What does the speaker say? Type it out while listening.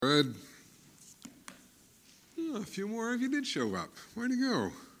glad a few more of you did show up. Where'd you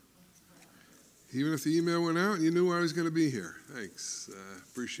go? Even if the email went out and you knew I was going to be here. Thanks.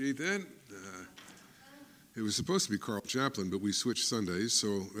 Appreciate that. It was supposed to be Carl Chaplin, but we switched Sundays,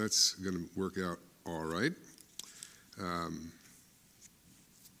 so that's going to work out all right.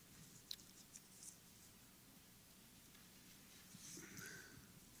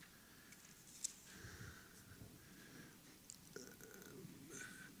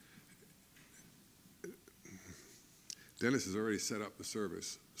 Dennis has already set up the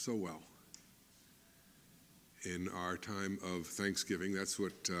service so well. In our time of Thanksgiving, that's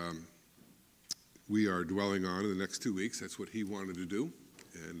what we are dwelling on in the next 2 weeks. That's what he wanted to do,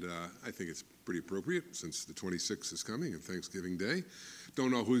 and I think it's pretty appropriate since the 26th is coming and Thanksgiving Day. Don't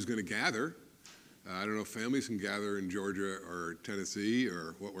know who's going to gather. I don't know if families can gather in Georgia or Tennessee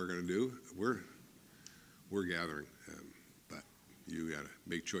or what we're going to do. We're gathering, but you got to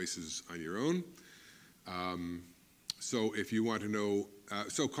make choices on your own. So if you want to know,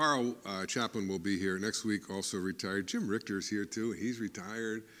 so Carl Chaplin will be here next week, also retired. Jim Richter's here too. He's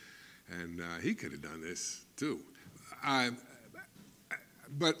retired, and he could have done this too.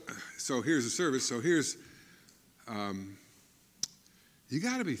 But so here's the service. So here's, you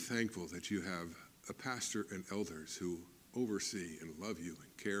got to be thankful that you have a pastor and elders who oversee and love you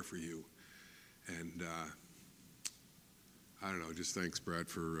and care for you. And I don't know, just thanks, Brad,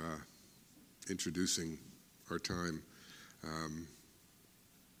 for introducing our time.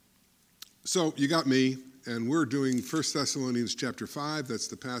 So you got me, and we're doing 1 Thessalonians chapter 5. That's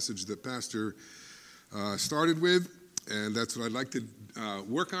the passage that Pastor started with, and that's what I'd like to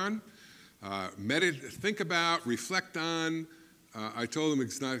work on, think about, reflect on. I told him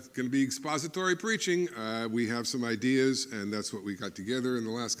it's not going to be expository preaching. We have some ideas, and that's what we got together in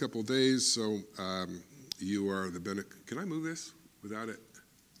the last couple of days. So you are the benefit. Can I move this without it?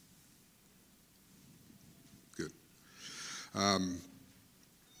 Good.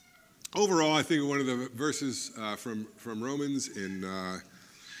 Overall, I think one of the verses from Romans in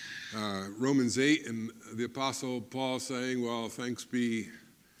Romans 8, and the Apostle Paul saying, well, thanks be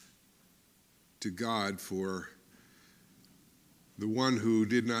to God for the one who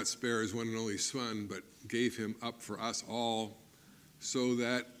did not spare his one and only Son, but gave him up for us all, so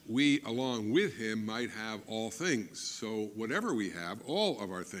that we, along with him, might have all things. So whatever we have, all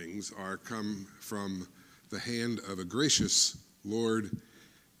of our things are come from the hand of a gracious Lord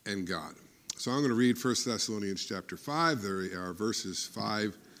and God. So I'm going to read 1 Thessalonians chapter 5. There are verses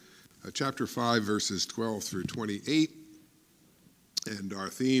 5, chapter 5, verses 12 through 28. And our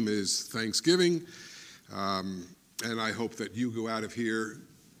theme is Thanksgiving. And I hope that you go out of here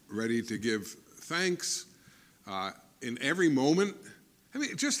ready to give thanks in every moment. I mean,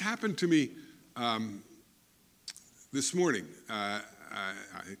 it just happened to me this morning. I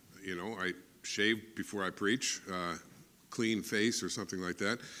shave before I preach, clean face or something like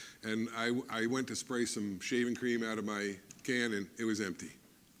that. And I went to spray some shaving cream out of my can, and it was empty.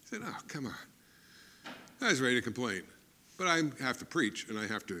 I said, oh, come on. I was ready to complain. But I have to preach, and I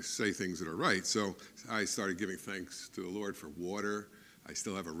have to say things that are right. So I started giving thanks to the Lord for water. I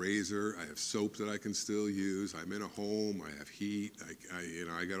still have a razor. I have soap that I can still use. I'm in a home. I have heat.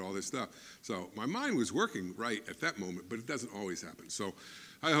 I got all this stuff. So my mind was working right at that moment, but it doesn't always happen. So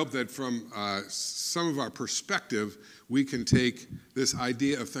I hope that from some of our perspective, we can take this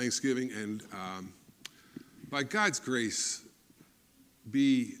idea of Thanksgiving and, by God's grace,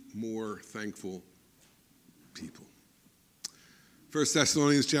 be more thankful people. 1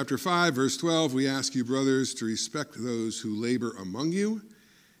 Thessalonians chapter 5, verse 12, we ask you, brothers, to respect those who labor among you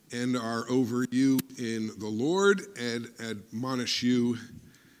and are over you in the Lord and admonish you,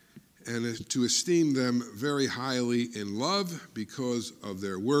 and to esteem them very highly in love because of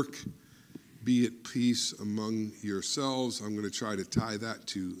their work. Be at peace among yourselves. I'm going to try to tie that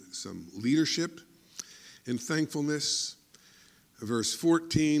to some leadership and thankfulness. Verse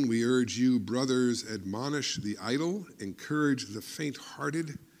 14, we urge you, brothers, admonish the idle, encourage the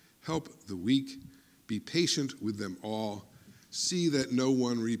faint-hearted, help the weak, be patient with them all. See that no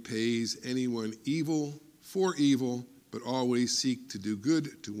one repays anyone evil for evil, but always seek to do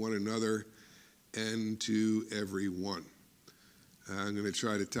good to one another and to everyone. I'm going to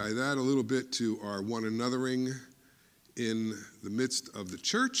try to tie that a little bit to our one anothering in the midst of the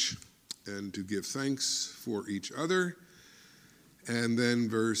church and to give thanks for each other. And then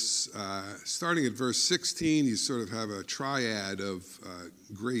starting at verse 16, you sort of have a triad of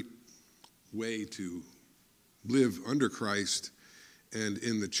great way to live under Christ and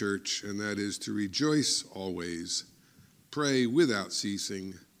in the church, and that is to rejoice always, pray without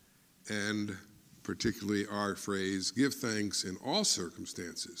ceasing, and particularly our phrase, give thanks in all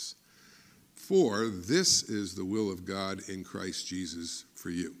circumstances, for this is the will of God in Christ Jesus for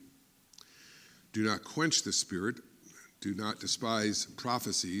you. Do not quench the spirit, do not despise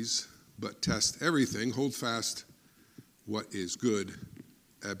prophecies, but test everything, hold fast what is good,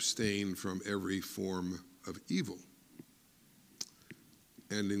 abstain from every form of evil.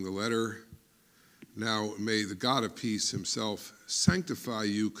 Ending the letter, now may the God of peace himself sanctify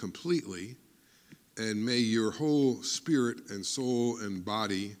you completely, and may your whole spirit and soul and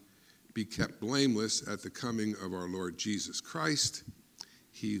body be kept blameless at the coming of our Lord Jesus Christ.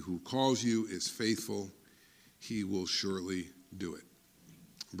 He who calls you is faithful. He will surely do it.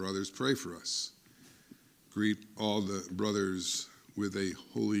 Brothers, pray for us. Greet all the brothers with a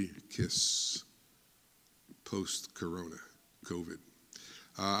holy kiss post-corona, COVID.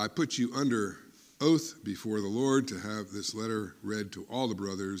 I put you under oath before the Lord to have this letter read to all the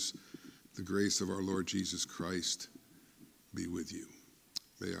brothers. The grace of our Lord Jesus Christ be with you.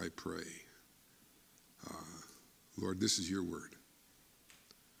 May I pray. Lord, this is your word.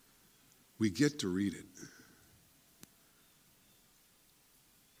 We get to read it.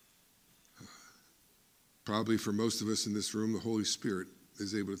 Probably for most of us in this room, the Holy Spirit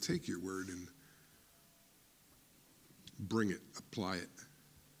is able to take your word and bring it, apply it,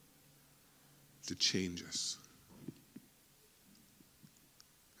 to change us.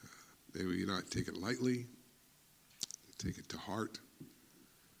 May we not take it lightly, take it to heart,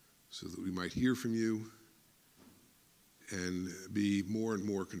 so that we might hear from you and be more and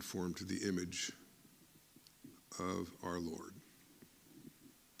more conformed to the image of our Lord.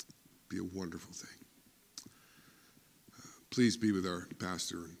 Be a wonderful thing. Please be with our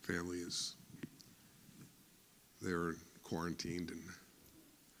pastor and family as they're quarantined, and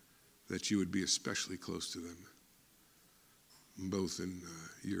that you would be especially close to them, both in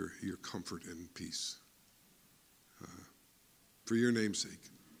your comfort and peace. For your name's sake,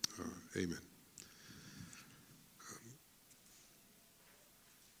 amen.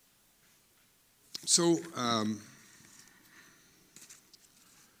 So,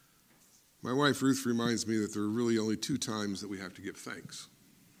 my wife Ruth reminds me that there are really only two times that we have to give thanks.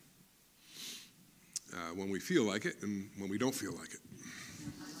 When we feel like it and when we don't feel like it.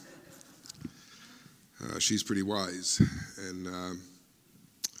 She's pretty wise. And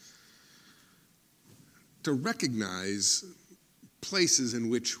to recognize places in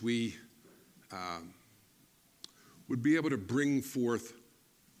which we would be able to bring forth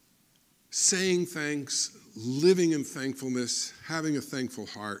saying thanks, living in thankfulness, having a thankful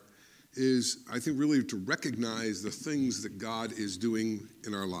heart, is, I think, really to recognize the things that God is doing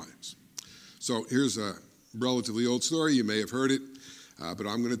in our lives. So here's a relatively old story. You may have heard it, but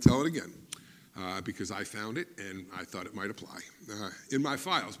I'm going to tell it again because I found it and I thought it might apply in my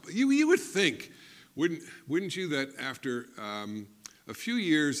files. But you would think, wouldn't you, that after a few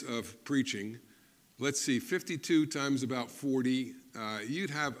years of preaching, let's see, 52 times about 40, you'd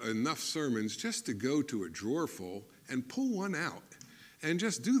have enough sermons just to go to a drawer full and pull one out and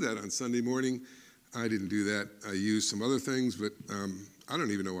just do that on Sunday morning. I didn't do that. I used some other things, but I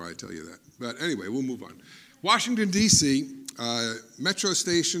don't even know why I tell you that. But anyway, we'll move on. Washington, D.C., Metro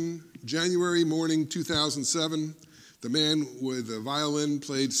Station, January morning 2007. The man with a violin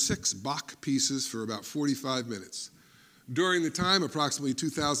played 6 Bach pieces for about 45 minutes. During the time, approximately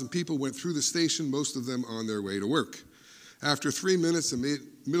 2,000 people went through the station, most of them on their way to work. After 3 minutes, a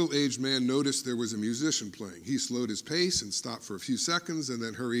middle-aged man noticed there was a musician playing. He slowed his pace and stopped for a few seconds and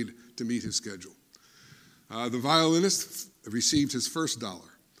then hurried to meet his schedule. The violinist received his first dollar.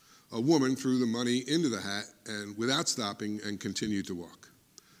 A woman threw the money into the hat and without stopping and continued to walk.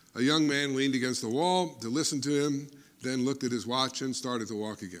 A young man leaned against the wall to listen to him, then looked at his watch and started to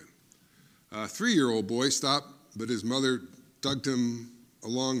walk again. A 3-year-old boy stopped, but his mother tugged him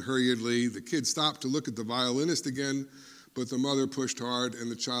along hurriedly. The kid stopped to look at the violinist again, but the mother pushed hard and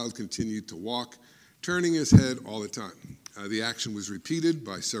the child continued to walk, turning his head all the time. The action was repeated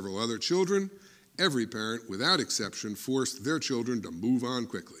by several other children. Every parent, without exception, forced their children to move on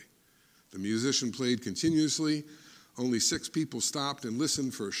quickly. The musician played continuously. Only 6 people stopped and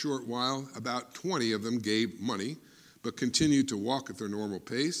listened for a short while. About 20 of them gave money, but continued to walk at their normal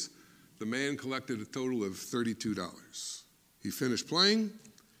pace. The man collected a total of $32. He finished playing,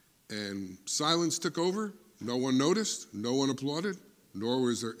 and silence took over. No one noticed, no one applauded, nor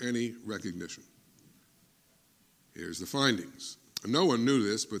was there any recognition. Here's the findings. No one knew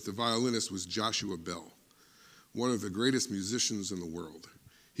this, but the violinist was Joshua Bell, one of the greatest musicians in the world.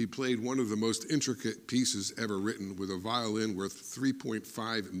 He played one of the most intricate pieces ever written with a violin worth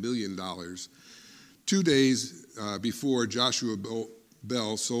 $3.5 million. 2 days before, Joshua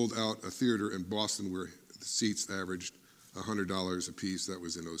Bell sold out a theater in Boston where the seats averaged $100 a piece. That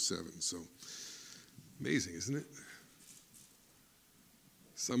was in '07. So amazing, isn't it?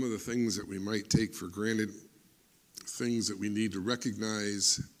 Some of the things that we might take for granted, things that we need to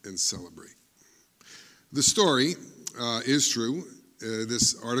recognize and celebrate. The story is true.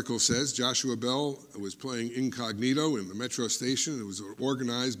 This article says Joshua Bell was playing incognito in the metro station. It was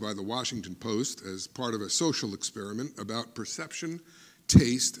organized by the Washington Post as part of a social experiment about perception,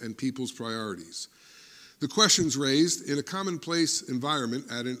 taste, and people's priorities. The questions raised: in a commonplace environment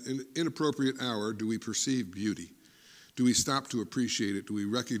at an inappropriate hour, do we perceive beauty? Do we stop to appreciate it? Do we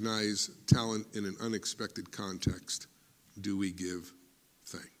recognize talent in an unexpected context? Do we give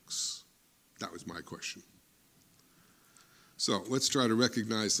thanks? That was my question. So let's try to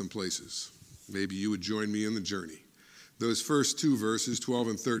recognize some places. Maybe you would join me in the journey. Those first two verses, 12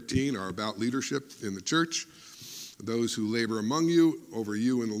 and 13, are about leadership in the church. Those who labor among you, over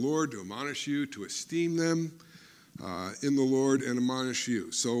you in the Lord, to admonish you, to esteem them in the Lord and admonish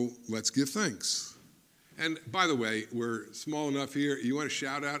you. So let's give thanks. And by the way, we're small enough here. You want to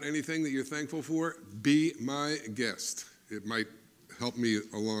shout out anything that you're thankful for? Be my guest. It might help me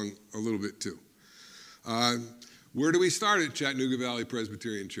along a little bit too. Where do we start at Chattanooga Valley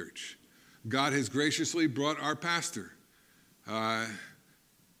Presbyterian Church? God has graciously brought our pastor.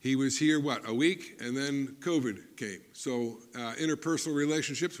 He was here, a week, and then COVID came. So interpersonal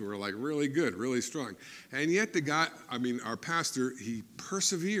relationships were like really good, really strong. And yet our pastor, he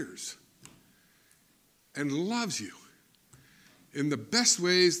perseveres and loves you in the best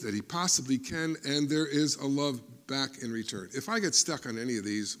ways that he possibly can, and there is a love back in return. If I get stuck on any of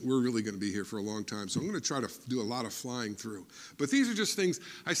these, we're really going to be here for a long time, so I'm going to try to do a lot of flying through. But these are just things.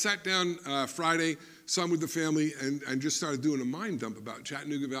 I sat down Friday, some with the family, and just started doing a mind dump about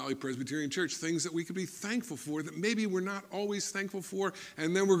Chattanooga Valley Presbyterian Church, things that we could be thankful for that maybe we're not always thankful for,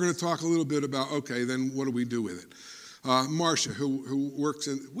 and then we're going to talk a little bit about, okay, then what do we do with it? Marcia, who works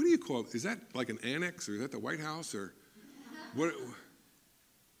in, what do you call it? Is that like an annex, or is that the White House, or what?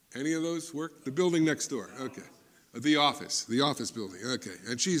 Any of those work? The building next door, okay. The office building, okay.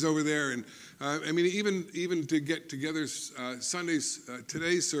 And she's over there, and even to get together Sundays,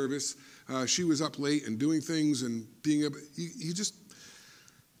 today's service, she was up late and doing things and being able, you just,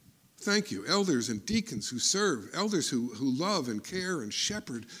 thank you. Elders and deacons who serve, elders who love and care and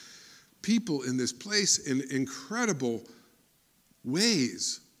shepherd people in this place in incredible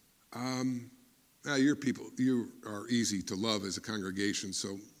ways. Your people, you are easy to love as a congregation,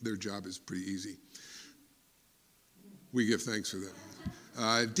 so their job is pretty easy. We give thanks for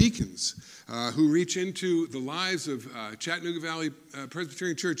them. Deacons who reach into the lives of Chattanooga Valley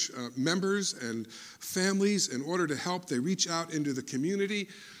Presbyterian Church members and families in order to help. They reach out into the community.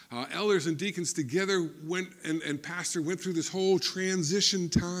 Elders and deacons together went and pastor went through this whole transition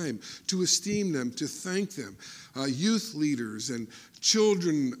time to esteem them, to thank them. Youth leaders and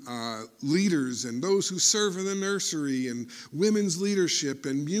children leaders and those who serve in the nursery and women's leadership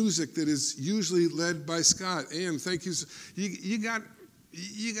and music that is usually led by Scott. And thank you. You got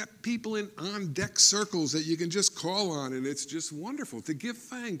people in on deck circles that you can just call on, and it's just wonderful to give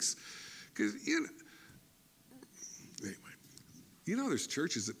thanks. Because anyway, there's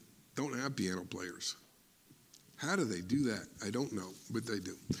churches that don't have piano players. How do they do that? I don't know, but they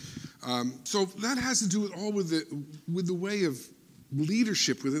do. So that has to do with the way of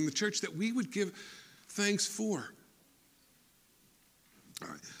leadership within the church that we would give thanks for. All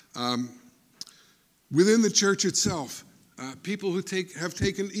right. Within the church itself, people who have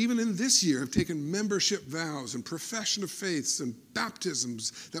taken, even in this year, have taken membership vows and profession of faiths and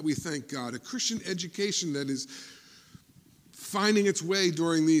baptisms that we thank God, a Christian education that is finding its way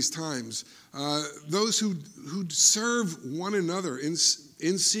during these times. Those who serve one another in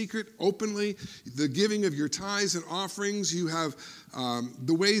secret, openly, the giving of your tithes and offerings. You have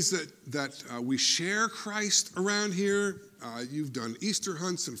the ways that we share Christ around here. You've done Easter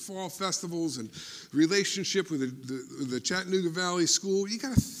hunts and fall festivals and relationship with the Chattanooga Valley School. You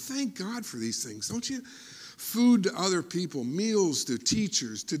got to thank God for these things, don't you? Food to other people, meals to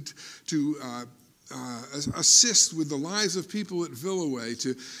teachers, to assist with the lives of people at Villaway,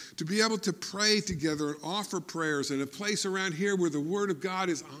 to be able to pray together and offer prayers in a place around here where the Word of God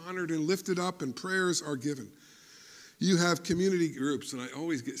is honored and lifted up and prayers are given. You have community groups, and I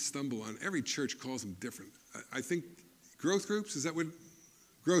always stumble on, every church calls them different. I think growth groups, is that what?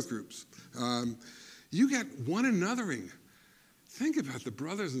 Growth groups. You got one anothering. Think about the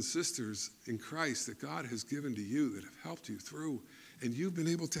brothers and sisters in Christ that God has given to you that have helped you through, and you've been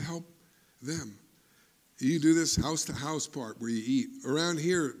able to help them You do this house-to-house part where you eat. Around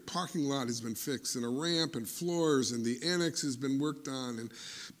here, parking lot has been fixed, and a ramp and floors, and the annex has been worked on. And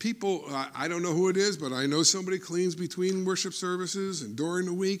people, I don't know who it is, but I know somebody cleans between worship services and during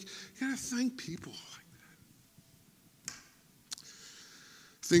the week. You got to thank people like that.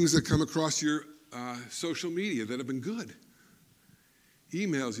 Things that come across your social media that have been good.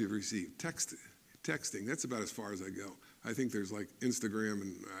 Emails you've received, texting. That's about as far as I go. I think there's like Instagram,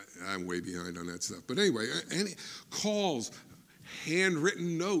 and I'm way behind on that stuff. But anyway, any calls,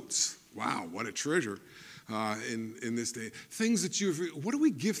 handwritten notes. Wow, what a treasure in this day. Things that what do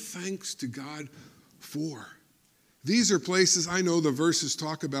we give thanks to God for? These are places, I know the verses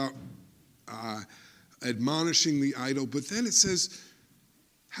talk about admonishing the idle, but then it says,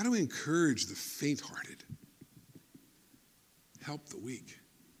 how do we encourage the faint-hearted? Help the weak.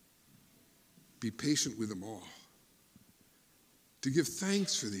 Be patient with them all. To give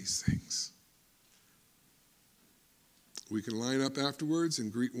thanks for these things. We can line up afterwards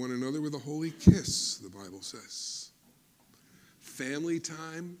and greet one another with a holy kiss, the Bible says. Family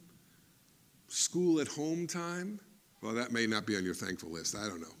time, school at home time. Well, that may not be on your thankful list. I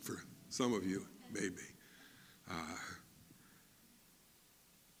don't know. For some of you, maybe.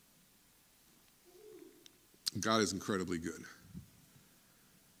 God is incredibly good.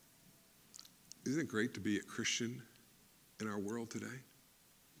 Isn't it great to be a Christian in our world today?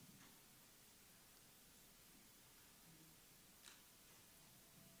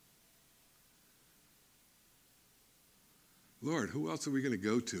 Lord, who else are we going to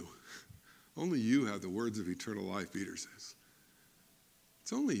go to? Only you have the words of eternal life, Peter says.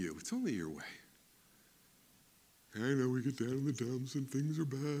 It's only you. It's only your way. I know we get down in the dumps and things are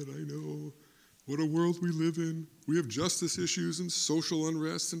bad. I know. What a world we live in. We have justice issues and social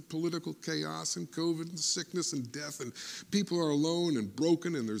unrest and political chaos and COVID and sickness and death, and people are alone and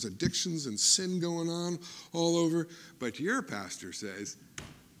broken, and there's addictions and sin going on all over. But your pastor says,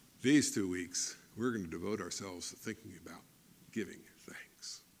 these 2 weeks, we're going to devote ourselves to thinking about giving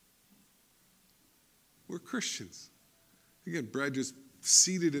thanks. We're Christians. Again, Brad just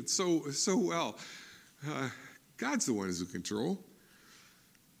seeded it so well. God's the one who's in control.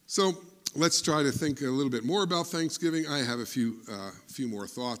 So let's try to think a little bit more about Thanksgiving. I have a few more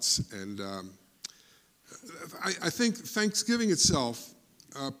thoughts, and I think Thanksgiving itself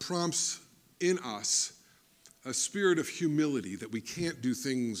prompts in us a spirit of humility that we can't do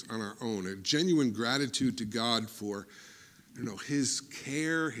things on our own, a genuine gratitude to God for his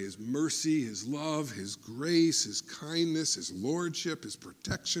care, his mercy, his love, his grace, his kindness, his lordship, his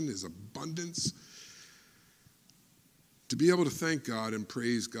protection, his abundance. To be able to thank God and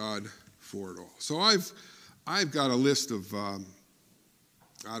praise God for it all. So I've got a list of, I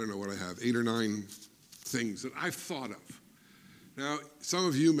don't know what I have, 8 or 9 things that I've thought of. Now, some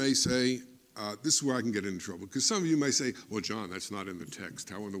of you may say, this is where I can get into trouble, because some of you may say, well, John, that's not in the text.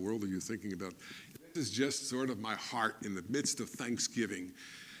 How in the world are you thinking about? This is just sort of my heart in the midst of Thanksgiving.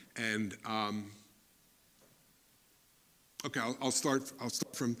 And, okay, I'll start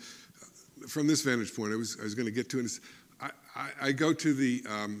from this vantage point. I was going to get to it. I go to the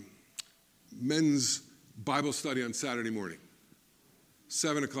men's Bible study on Saturday morning,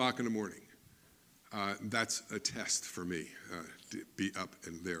 7 o'clock in the morning. That's a test for me to be up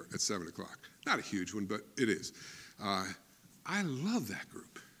and there at 7 o'clock. Not a huge one, but it is. I love that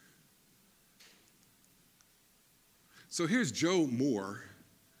group. So here's Joe Moore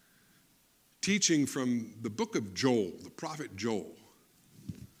teaching from the book of Joel, the prophet Joel.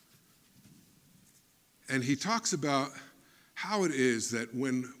 And he talks about how it is that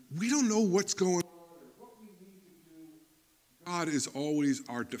when we don't know what's going on or what we need to do, God is always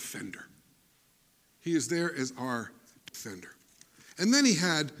our defender. He is there as our defender. And then he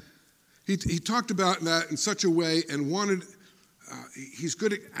talked about that in such a way and wanted, he's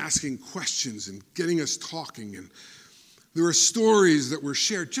good at asking questions and getting us talking. And there were stories that were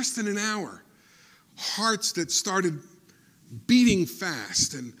shared just in an hour. Hearts that started beating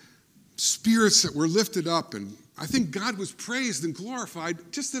fast and spirits that were lifted up. And I think God was praised and glorified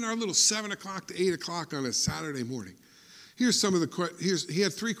just in our little 7 o'clock to 8 o'clock on a Saturday morning. Here's some of he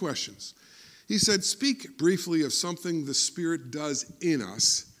had 3 questions. He said, speak briefly of something the Spirit does in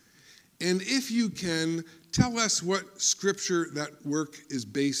us. And if you can, tell us what scripture that work is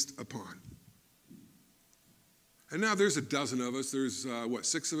based upon. And now there's a dozen of us. There's,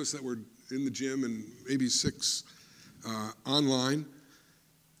 6 of us that were in the gym and maybe 6 online.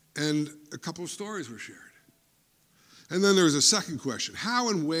 And a couple of stories were shared. And then there was a second question. How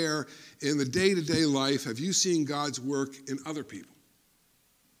and where in the day-to-day life have you seen God's work in other people?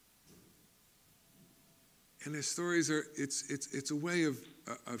 And the stories are, it's a way of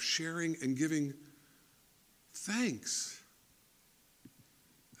sharing and giving thanks,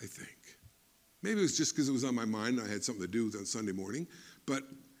 I think. Maybe it was just because it was on my mind and I had something to do on Sunday morning, but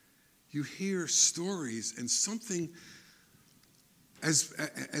you hear stories and something, as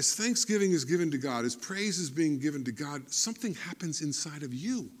thanksgiving is given to God, as praise is being given to God, something happens inside of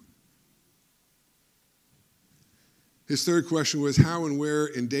you. His third question was, how and where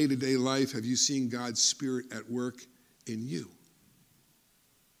in day-to-day life have you seen God's Spirit at work in you?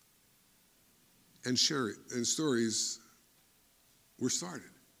 And share it. And stories were started.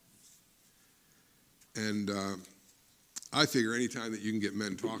 And I figure anytime that you can get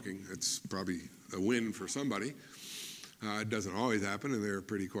men talking, it's probably a win for somebody. It doesn't always happen, and they're a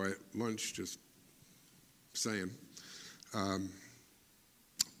pretty quiet bunch, just saying.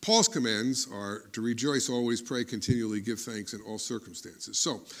 Paul's commands are to rejoice always, pray continually, give thanks in all circumstances.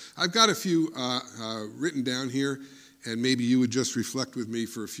 So I've got a few written down here, and maybe you would just reflect with me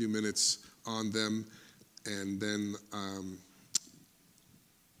for a few minutes on them, and then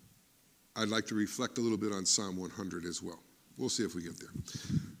I'd like to reflect a little bit on Psalm 100 as well. We'll see if we get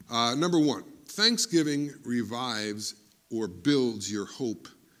there. Number one, thanksgiving revives or builds your hope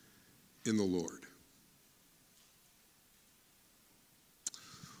in the Lord.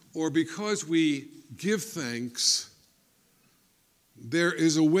 Or because we give thanks, there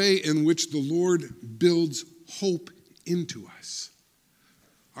is a way in which the Lord builds hope into us.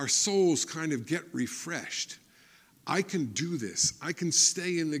 Our souls kind of get refreshed. I can do this. I can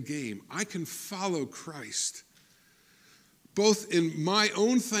stay in the game. I can follow Christ. Both in my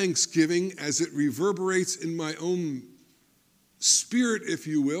own thanksgiving as it reverberates in my own spirit, if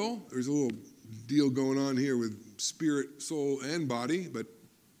you will. There's a little deal going on here with spirit, soul, and body, but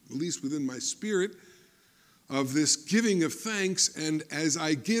at least within my spirit, of this giving of thanks. And as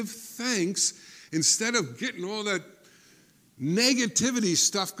I give thanks, instead of getting all that negativity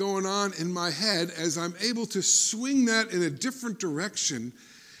stuff going on in my head, as I'm able to swing that in a different direction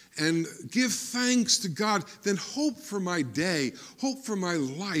and give thanks to God, then hope for my day, hope for my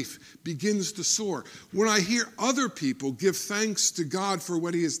life begins to soar. When I hear other people give thanks to God for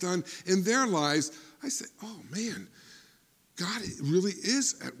what he has done in their lives, I say, oh man, God really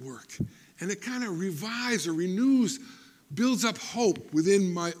is at work. And it kind of revives or renews, builds up hope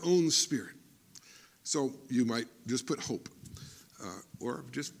within my own spirit. So you might just put hope. Or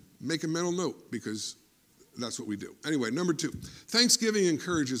just make a mental note, because that's what we do. Anyway, number two, thanksgiving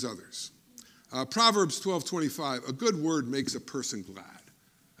encourages others. Proverbs 12:25, a good word makes a person glad.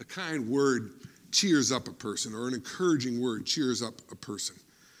 A kind word cheers up a person, or an encouraging word cheers up a person.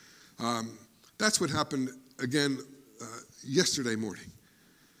 That's what happened again yesterday morning.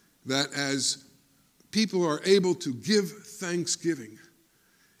 That as people are able to give thanksgiving,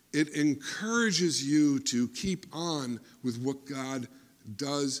 it encourages you to keep on with what God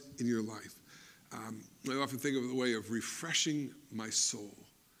does in your life. I often think of it the way of refreshing my soul.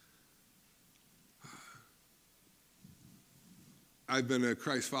 I've been a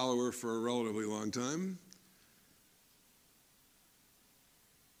Christ follower for a relatively long time,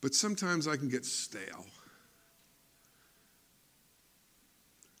 but sometimes I can get stale.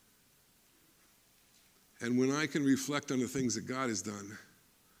 And when I can reflect on the things that God has done,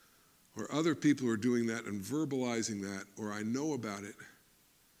 or other people are doing that and verbalizing that, or I know about it,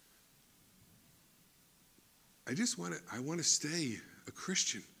 I want to stay a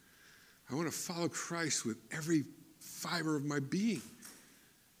Christian. I want to follow Christ with every fiber of my being.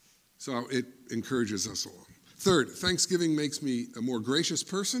 So it encourages us along. Third, thanksgiving makes me a more gracious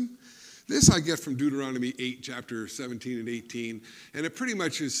person. This I get from Deuteronomy 8, chapter 17 and 18. And it pretty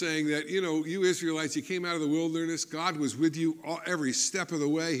much is saying that, you Israelites, you came out of the wilderness. God was with you every step of the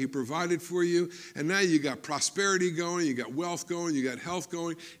way. He provided for you. And now you got prosperity going. You got wealth going. You got health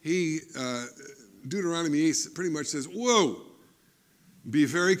going. Deuteronomy 8 pretty much says, whoa, be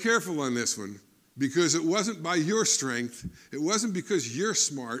very careful on this one. Because it wasn't by your strength, it wasn't because you're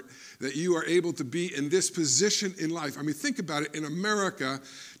smart that you are able to be in this position in life. I mean, think about it. In America,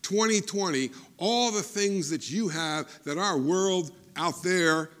 2020, all the things that you have that our world out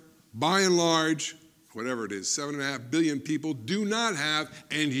there, by and large, whatever it is, 7.5 billion people do not have,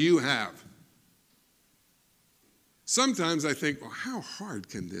 and you have. Sometimes I think, well, how hard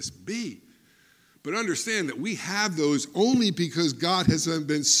can this be? But understand that we have those only because God has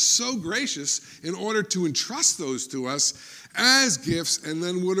been so gracious in order to entrust those to us as gifts, and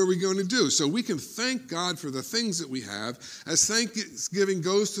then what are we going to do? So we can thank God for the things that we have. As thanksgiving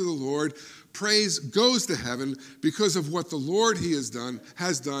goes to the Lord, praise goes to heaven because of what the Lord has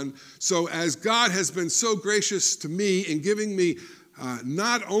done. So as God has been so gracious to me in giving me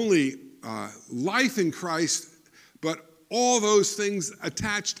not only life in Christ, but all those things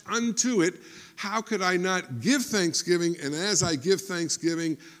attached unto it, how could I not give thanksgiving? And as I give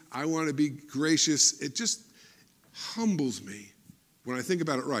thanksgiving, I want to be gracious. It just humbles me. When I think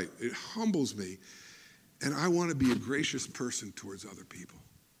about it right, it humbles me. And I want to be a gracious person towards other people.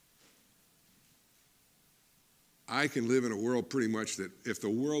 I can live in a world pretty much that if the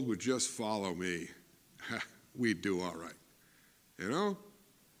world would just follow me, we'd do all right. You know?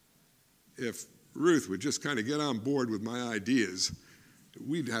 If Ruth would just kind of get on board with my ideas,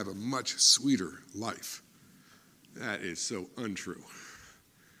 we'd have a much sweeter life. That is so untrue.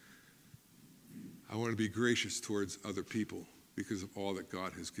 I want to be gracious towards other people because of all that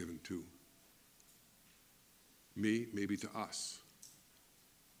God has given to me, maybe to us,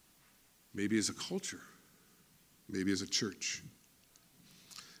 maybe as a culture, maybe as a church.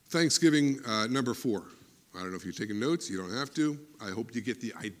 Thanksgiving, number 4. I don't know if you're taking notes. You don't have to. I hope you get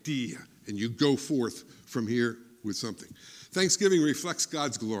the idea and you go forth from here with something. Thanksgiving reflects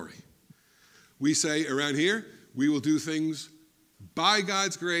God's glory. We say around here, we will do things by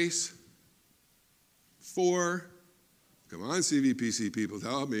God's grace for, come on, CVPC people,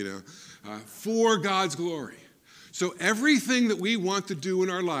 help me now, for God's glory. So everything that we want to do in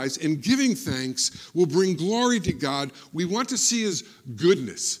our lives in giving thanks will bring glory to God. We want to see his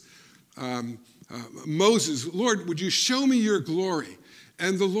goodness. Moses, Lord, would you show me your glory?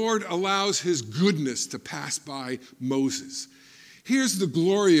 And the Lord allows his goodness to pass by Moses. Here's the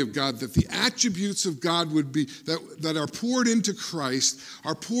glory of God, that the attributes of God would be, that are poured into Christ,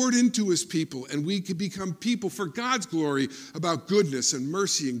 are poured into his people, and we can become people for God's glory about goodness and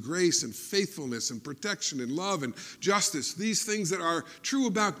mercy and grace and faithfulness and protection and love and justice. These things that are true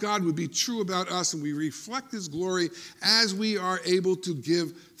about God would be true about us, and we reflect his glory as we are able to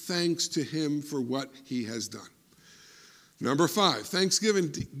give thanks to him for what he has done. Number 5,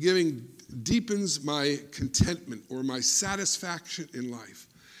 Thanksgiving deepens my contentment or my satisfaction in life.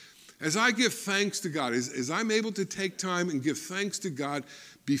 As I give thanks to God, as I'm able to take time and give thanks to God,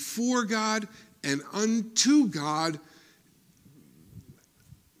 before God and unto God,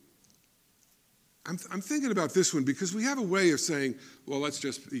 I'm thinking about this one because we have a way of saying, well, let's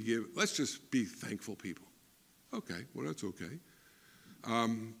just be thankful people. Okay, well, that's okay.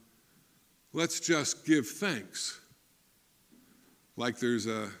 Let's just give thanks. Like there's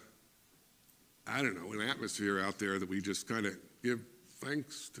an atmosphere out there that we just kind of give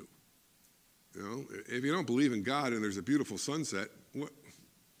thanks to. You know, if you don't believe in God and there's a beautiful sunset, what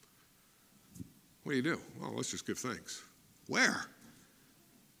do you do? Well, let's just give thanks. Where?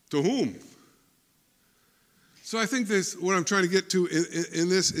 To whom? So I think what I'm trying to get to in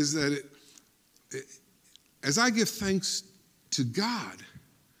this is that as I give thanks to God,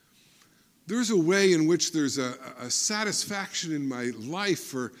 there's a way in which there's a satisfaction in my life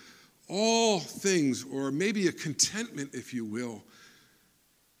for all things, or maybe a contentment, if you will,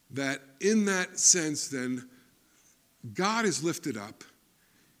 that in that sense then God is lifted up.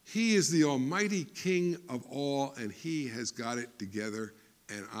 He is the almighty King of all, and he has got it together,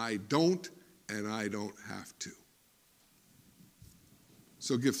 and I don't have to.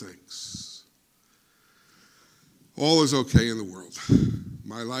 So give thanks. All is okay in the world.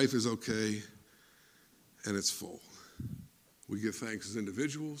 My life is okay, and it's full. We give thanks as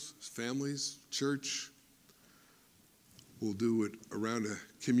individuals, as families, church. We'll do it around a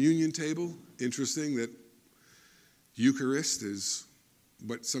communion table. Interesting that Eucharist is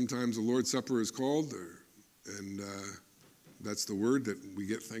what sometimes the Lord's Supper is called, and that's the word that we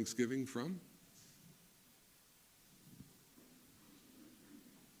get thanksgiving from.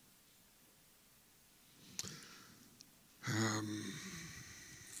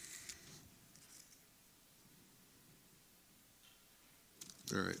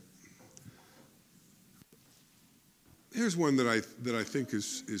 All right. Here's one that I think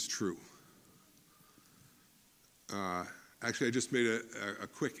is true. Actually, I just made a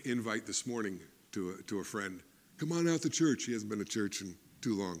quick invite this morning to a friend. Come on out to church. He hasn't been to church in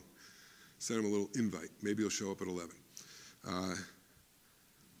too long. Sent him a little invite. Maybe he'll show up at 11.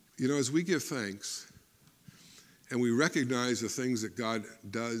 As we give thanks and we recognize the things that God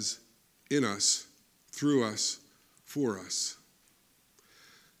does in us, through us, for us,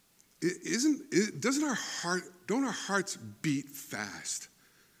 don't our hearts beat fast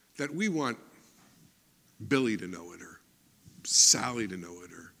that we want Billy to know it, or Sally to know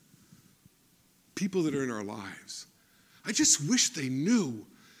it, or people that are in our lives? I just wish they knew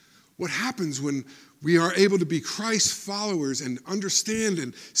what happens when we are able to be Christ followers and understand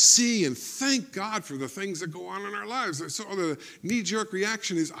and see and thank God for the things that go on in our lives. So the knee-jerk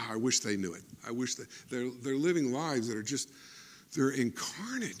reaction is, I wish they knew it. I wish that they're living lives that are they're in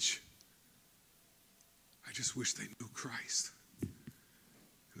carnage. I just wish they knew Christ. And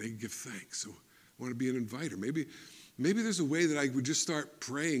they could give thanks. So I want to be an inviter. Maybe there's a way that I would just start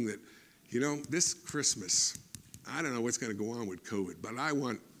praying that, this Christmas, I don't know what's going to go on with COVID, but I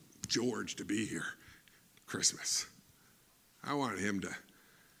want George to be here Christmas. I want him to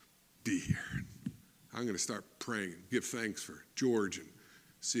be here. I'm going to start praying and give thanks for George and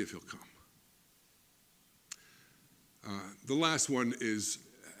see if he'll come. The last one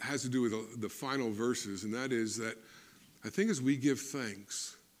has to do with the final verses, and that is that I think as we give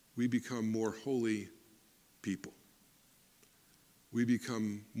thanks, we become more holy people. We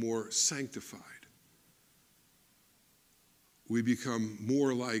become more sanctified. We become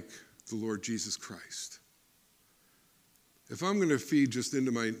more like the Lord Jesus Christ. If I'm going to feed just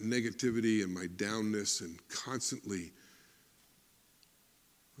into my negativity and my downness and constantly,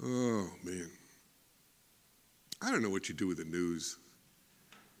 oh man, I don't know what you do with the news.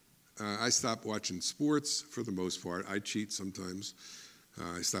 I stopped watching sports for the most part. I cheat sometimes.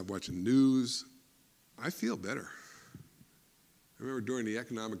 I stopped watching news. I feel better. I remember during the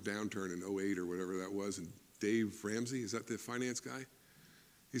economic downturn in 2008 or whatever that was, and Dave Ramsey, is that the finance guy?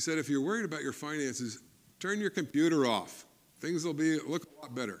 He said, if you're worried about your finances, turn your computer off. Things will look a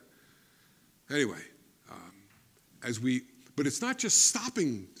lot better. Anyway, but it's not just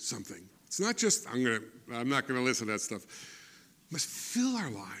stopping something. It's not just, I'm not going to listen to that stuff. We must fill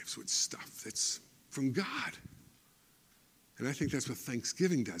our lives with stuff that's from God. And I think that's what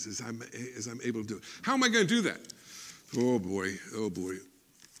Thanksgiving does, is I'm able to do it. How am I going to do that? Oh boy.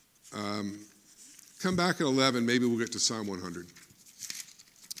 Come back at 11, maybe we'll get to Psalm 100.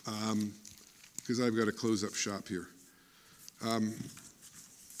 Because I've got to close up shop here.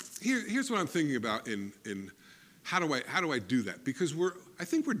 Here's what I'm thinking about in how do I do that? Because I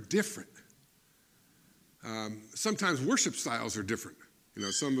think we're different. Sometimes worship styles are different.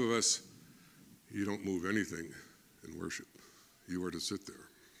 Some of us, you don't move anything in worship. You are to sit there.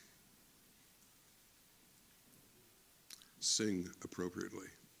 Sing appropriately.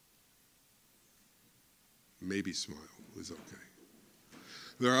 Maybe smile is okay.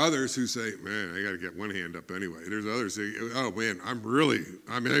 There are others who say, man, I got to get one hand up anyway. There's others who say, oh man, I'm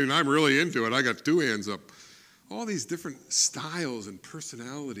really into it. I got two hands up. All these different styles and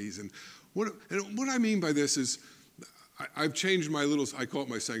personalities. And what I mean by this is I've changed I call it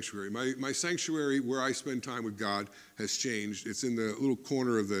my sanctuary. My sanctuary where I spend time with God has changed. It's in the little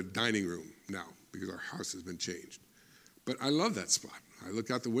corner of the dining room now because our house has been changed. But I love that spot. I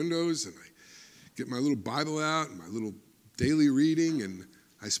look out the windows and I get my little Bible out and my little daily reading, and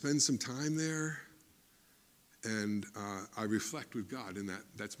I spend some time there, and I reflect with God in that.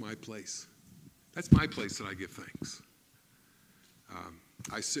 That's my place. That's my place that I give thanks.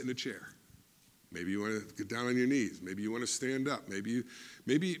 I sit in a chair. Maybe you want to get down on your knees. Maybe you want to stand up. Maybe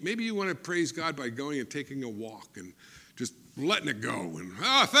you want to praise God by going and taking a walk and just letting it go. And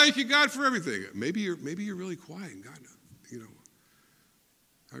thank you, God, for everything. Maybe you're really quiet, and God,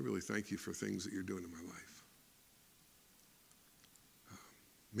 I really thank you for things that you're doing in my life.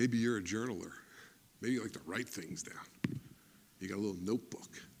 Maybe you're a journaler. Maybe you like to write things down. You got a little notebook.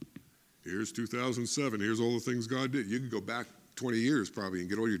 Here's 2007. Here's all the things God did. You can go back 20 years probably and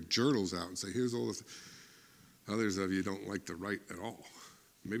get all your journals out and say, here's all the others of you don't like to write at all.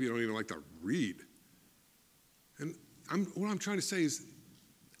 Maybe you don't even like to read. And what I'm trying to say is,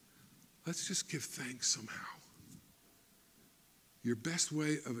 let's just give thanks somehow. Your best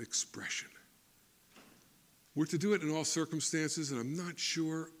way of expression. We're to do it in all circumstances, and I'm not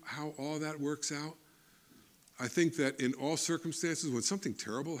sure how all that works out. I think that in all circumstances, when something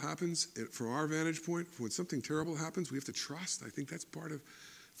terrible happens, from our vantage point, when something terrible happens, we have to trust. I think that's part of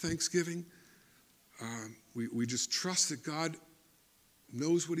Thanksgiving. We just trust that God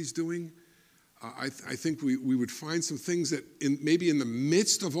knows what he's doing. I think we would find some things that maybe in the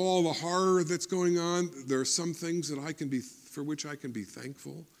midst of all the horror that's going on, there are some things that for which I can be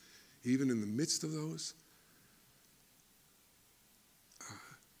thankful, even in the midst of those.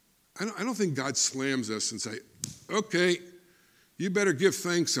 I don't think God slams us and say, okay, you better give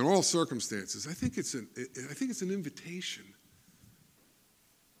thanks in all circumstances. I think it's an invitation.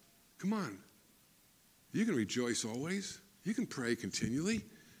 Come on. You can rejoice always. You can pray continually.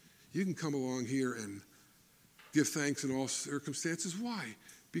 You can come along here and give thanks in all circumstances. Why?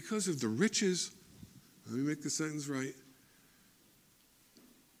 Because of the riches. Let me make the sentence right.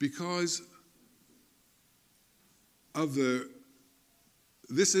 Because of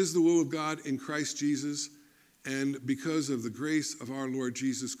this is the will of God in Christ Jesus, and because of the grace of our Lord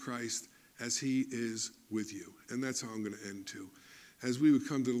Jesus Christ as he is with you. And that's how I'm going to end too. As we would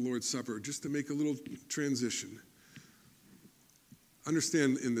come to the Lord's Supper, just to make a little transition.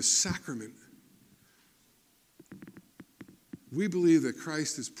 Understand, in the sacrament, we believe that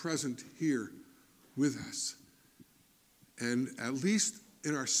Christ is present here with us. And at least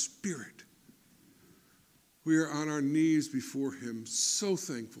in our spirit, we are on our knees before him, so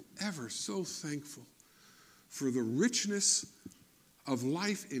thankful, ever so thankful for the richness of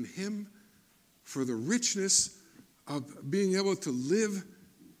life in him, for the richness of being able to live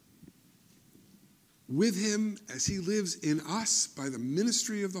with him as he lives in us by the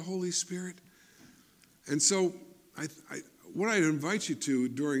ministry of the Holy Spirit. And so what I invite you to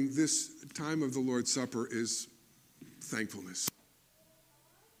during this time of the Lord's Supper is thankfulness.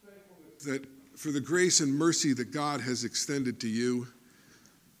 That for the grace and mercy that God has extended to you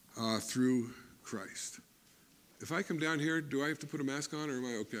through Christ. If I come down here, do I have to put a mask on or am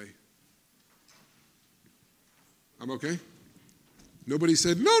I okay? I'm okay? Nobody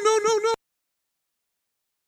said, no.